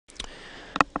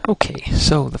Okay,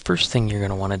 so the first thing you're going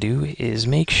to want to do is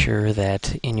make sure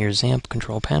that in your XAMPP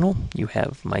control panel you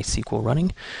have MySQL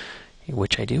running,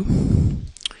 which I do.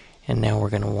 And now we're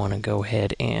going to want to go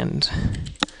ahead and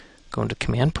go into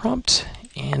Command Prompt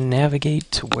and navigate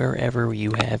to wherever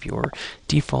you have your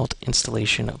default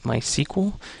installation of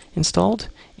MySQL installed,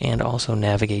 and also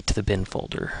navigate to the bin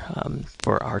folder.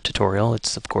 For our tutorial,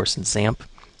 it's of course in XAMPP,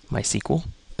 MySQL,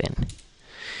 bin.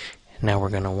 Now we're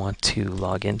going to want to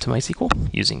log into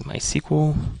MySQL using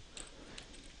MySQL,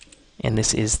 and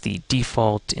this is the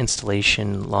default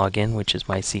installation login, which is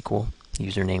MySQL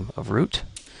username of root.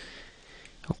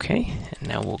 Okay, and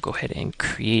now we'll go ahead and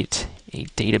create a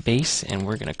database, and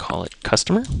we're going to call it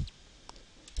customer.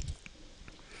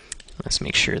 Let's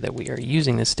make sure that we are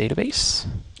using this database.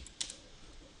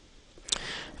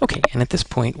 Okay, and at this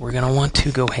point we're going to want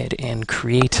to go ahead and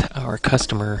create our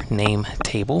customer name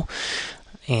table.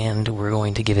 And we're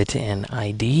going to give it an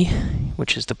ID,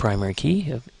 which is the primary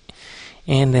key,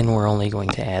 and then we're only going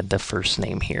to add the first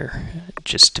name here,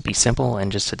 just to be simple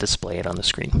and just to display it on the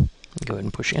screen. Go ahead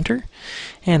and push enter,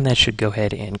 and that should go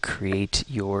ahead and create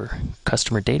your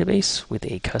customer database with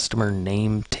a customer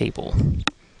name table.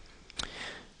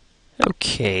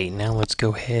 Okay, now let's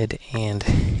go ahead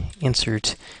and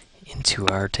insert into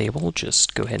our table.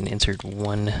 Just go ahead and insert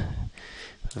one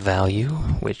value,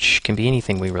 which can be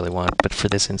anything we really want, but for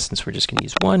this instance we're just going to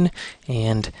use 1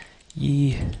 and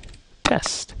Yii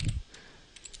test.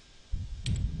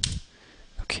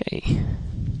 Okay,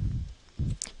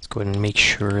 let's go ahead and make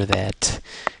sure that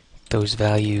those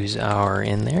values are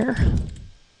in there,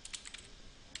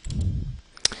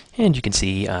 and you can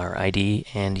see our ID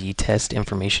and Yii test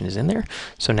information is in there.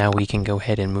 So now we can go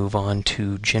ahead and move on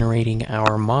to generating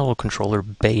our model controller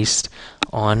based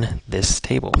on this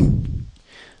table.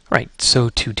 Right, so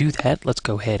to do that, let's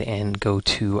go ahead and go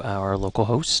to our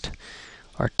localhost,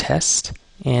 our test,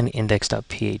 and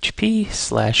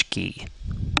index.php/Yii.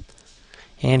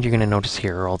 And you're going to notice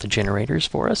here are all the generators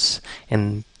for us,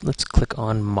 and let's click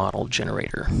on model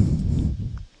generator.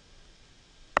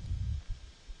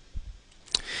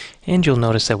 And you'll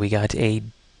notice that we got a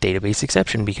database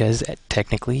exception because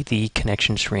technically the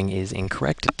connection string is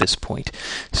incorrect at this point.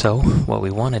 So what we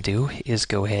want to do is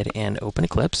go ahead and open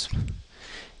Eclipse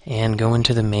and go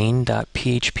into the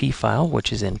main.php file,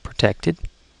 which is in protected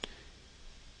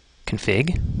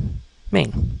config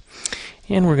main.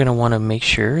 And we're going to want to make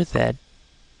sure that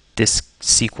this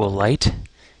SQLite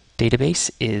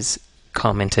database is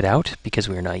commented out because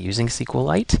we are not using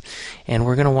SQLite. And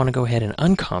we're going to want to go ahead and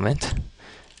uncomment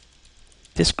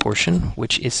this portion,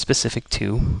 which is specific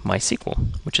to MySQL,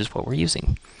 which is what we're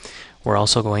using. We're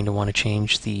also going to want to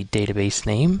change the database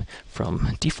name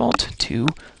from default to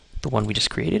the one we just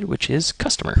created, which is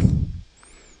customer,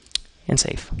 and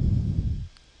save.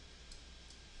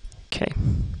 Okay.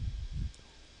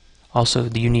 Also,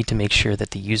 you need to make sure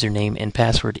that the username and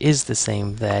password is the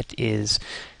same that is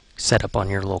set up on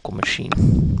your local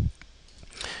machine.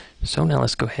 So now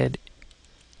let's go ahead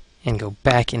and go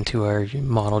back into our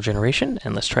model generation,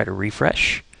 and let's try to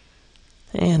refresh.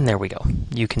 And there we go.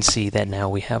 You can see that now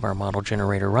we have our model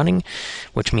generator running,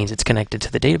 which means it's connected to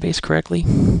the database correctly,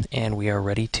 and we are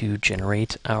ready to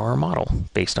generate our model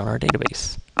based on our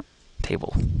database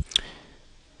table.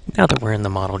 Now that we're in the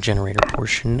model generator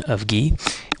portion of Yii,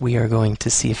 we are going to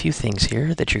see a few things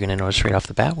here that you're going to notice right off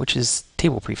the bat, which is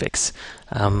table prefix.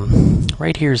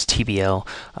 Right here is TBL.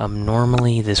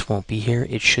 Normally this won't be here.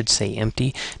 It should say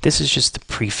empty. This is just the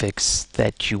prefix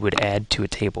that you would add to a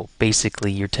table.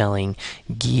 Basically, you're telling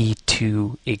Yii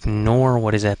to ignore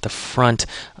what is at the front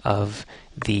of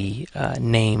the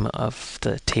name of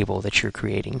the table that you're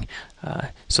creating.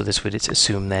 So this would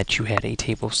assume that you had a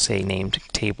table, say, named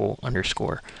table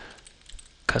underscore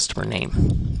customer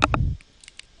name.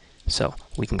 So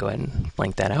we can go ahead and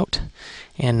blank that out.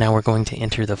 And now we're going to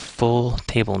enter the full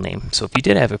table name. So if you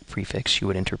did have a prefix, you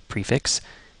would enter prefix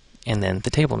and then the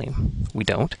table name. We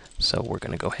don't, so we're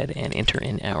going to go ahead and enter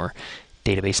in our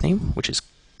database name, which is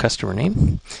customer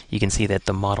name. You can see that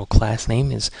the model class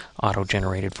name is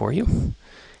auto-generated for you.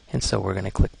 And so we're going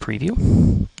to click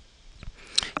preview.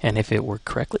 And if it worked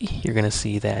correctly, you're going to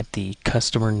see that the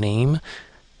customer name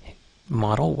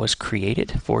model was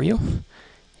created for you.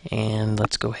 And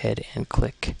let's go ahead and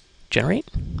click generate.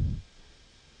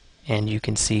 And you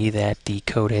can see that the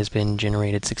code has been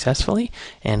generated successfully.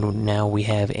 And now we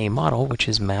have a model which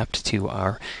is mapped to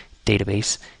our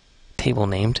database table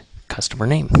named customer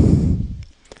name.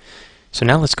 So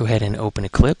now let's go ahead and open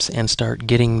Eclipse and start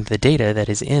getting the data that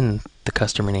is in the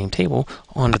customer name table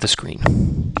onto the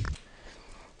screen.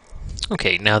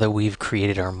 Okay, now that we've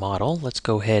created our model, let's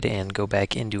go ahead and go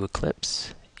back into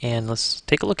Eclipse and let's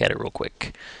take a look at it real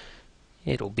quick.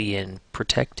 It'll be in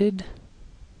Protected,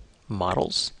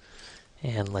 Models,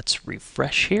 and let's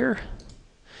refresh here.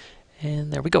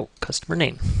 And there we go, customer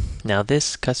name. Now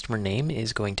this customer name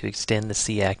is going to extend the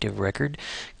CActiveRecord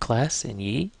class in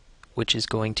Yii, which is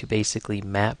going to basically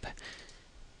map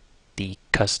the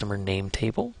customer name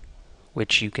table,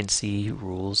 which you can see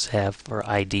rules have for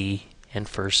ID and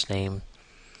first name,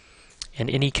 and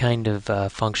any kind of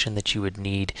function that you would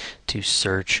need to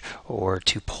search or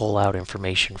to pull out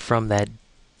information from that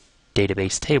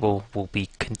database table will be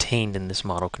contained in this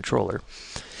model controller.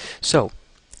 So,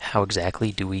 how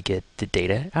exactly do we get the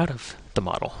data out of the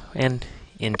model and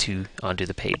onto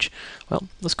the page? Well,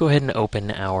 let's go ahead and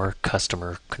open our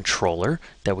customer controller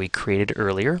that we created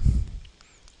earlier.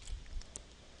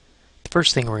 The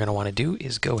first thing we're going to want to do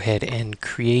is go ahead and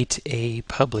create a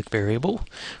public variable.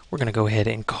 We're going to go ahead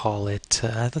and call it,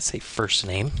 let's say, first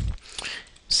name.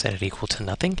 Set it equal to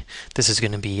nothing. This is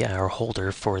going to be our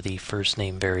holder for the first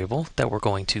name variable that we're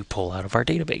going to pull out of our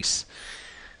database.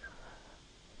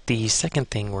 The second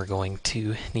thing we're going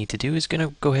to need to do is going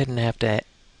to go ahead and have to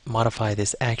modify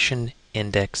this action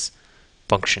index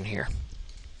function here.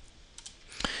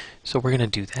 So we're going to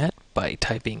do that by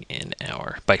typing in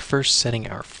by first setting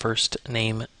our first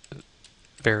name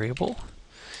variable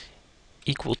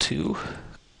equal to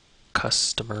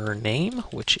customer name,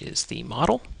 which is the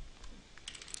model,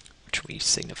 which we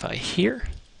signify here.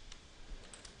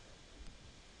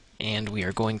 And we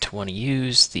are going to want to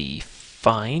use the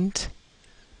find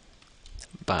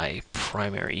by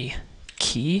primary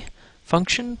key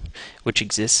function, which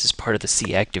exists as part of the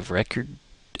CActiveRecord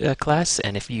class.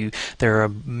 And there are a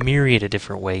myriad of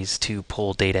different ways to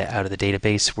pull data out of the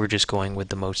database. We're just going with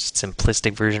the most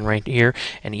simplistic version right here,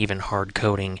 and even hard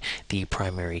coding the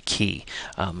primary key.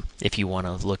 If you want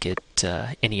to look at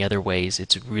any other ways,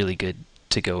 it's really good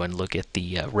to go and look at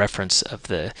the reference of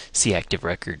the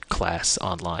CActiveRecord class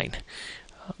online.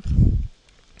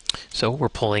 So we're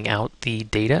pulling out the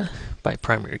data by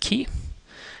primary key,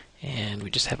 and we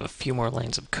just have a few more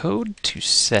lines of code to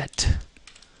set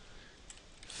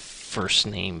first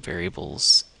name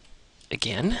variables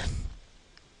again.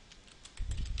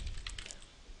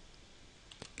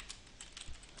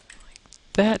 Like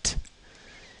that.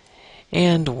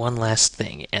 And one last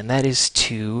thing, and that is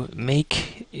to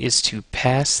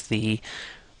pass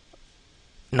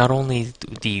not only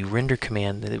the render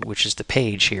command, which is the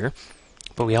page here,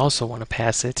 but we also want to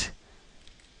pass it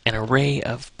an array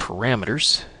of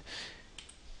parameters.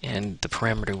 And the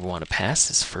parameter we want to pass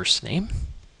is first name.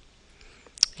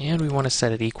 And we want to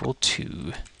set it equal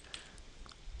to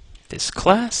this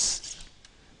class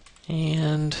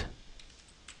and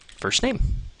first name.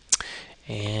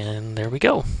 And there we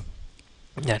go.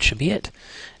 That should be it.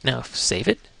 Now save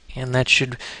it, and that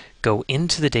should go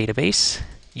into the database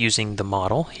using the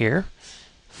model here,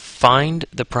 find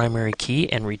the primary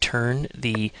key and return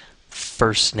the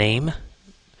first name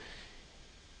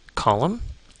column,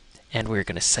 and we're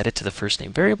going to set it to the first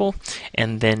name variable.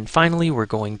 And then finally we're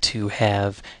going to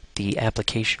have the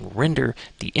application render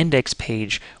the index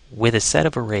page with a set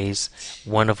of arrays,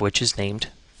 one of which is named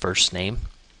first name.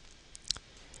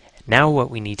 Now what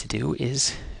we need to do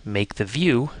is make the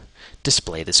view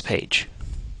display this page.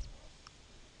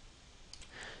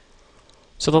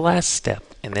 So the last step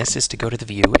in this is to go to the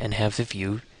view and have the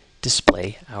view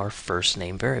display our first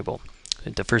name variable.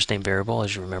 The first name variable,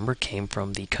 as you remember, came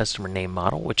from the customer name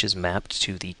model, which is mapped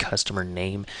to the customer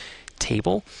name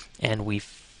table, and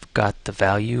we've got the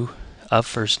value of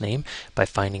first name by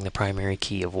finding the primary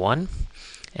key of 1,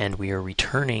 and we are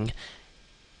returning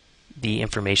the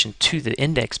information to the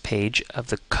index page of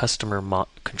the customer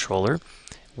controller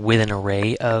with an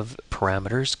array of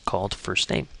parameters called first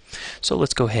name. So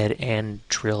let's go ahead and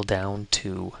drill down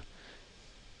to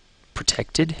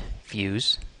Protected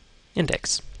Views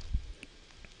Index.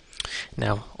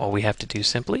 Now all we have to do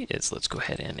simply is let's go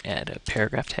ahead and add a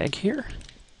paragraph tag here,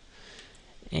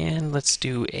 and let's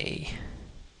do a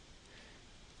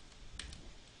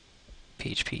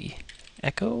PHP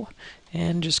echo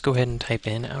and just go ahead and type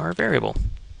in our variable,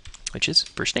 which is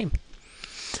first name.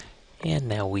 And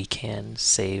now we can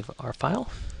save our file,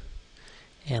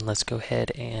 and let's go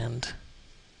ahead and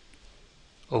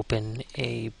open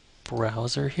a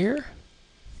browser here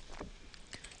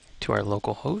to our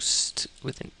local host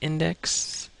with an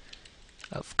index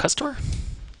of customer,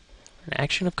 an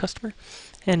action of customer,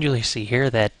 and you'll see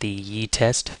here that the Yii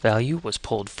test value was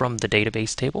pulled from the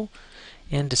database table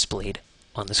and displayed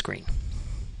on the screen.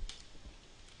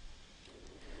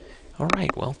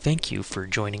 Alright, well, thank you for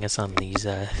joining us on these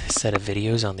set of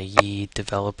videos on the Yii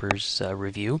developers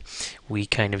review. We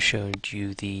kind of showed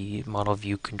you the model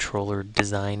view controller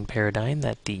design paradigm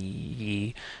that the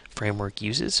Yii framework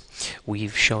uses.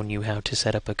 We've shown you how to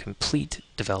set up a complete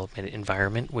development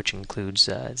environment, which includes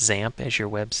XAMPP as your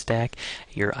web stack,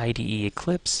 your IDE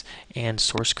Eclipse, and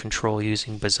source control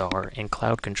using Bazaar and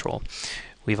Cloud Control.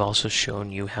 We've also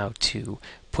shown you how to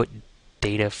put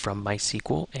data from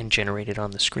MySQL and generate it on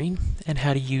the screen, and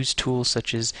how to use tools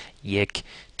such as Yii3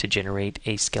 to generate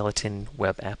a skeleton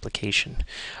web application.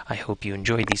 I hope you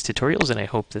enjoyed these tutorials, and I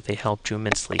hope that they helped you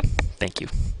immensely. Thank you.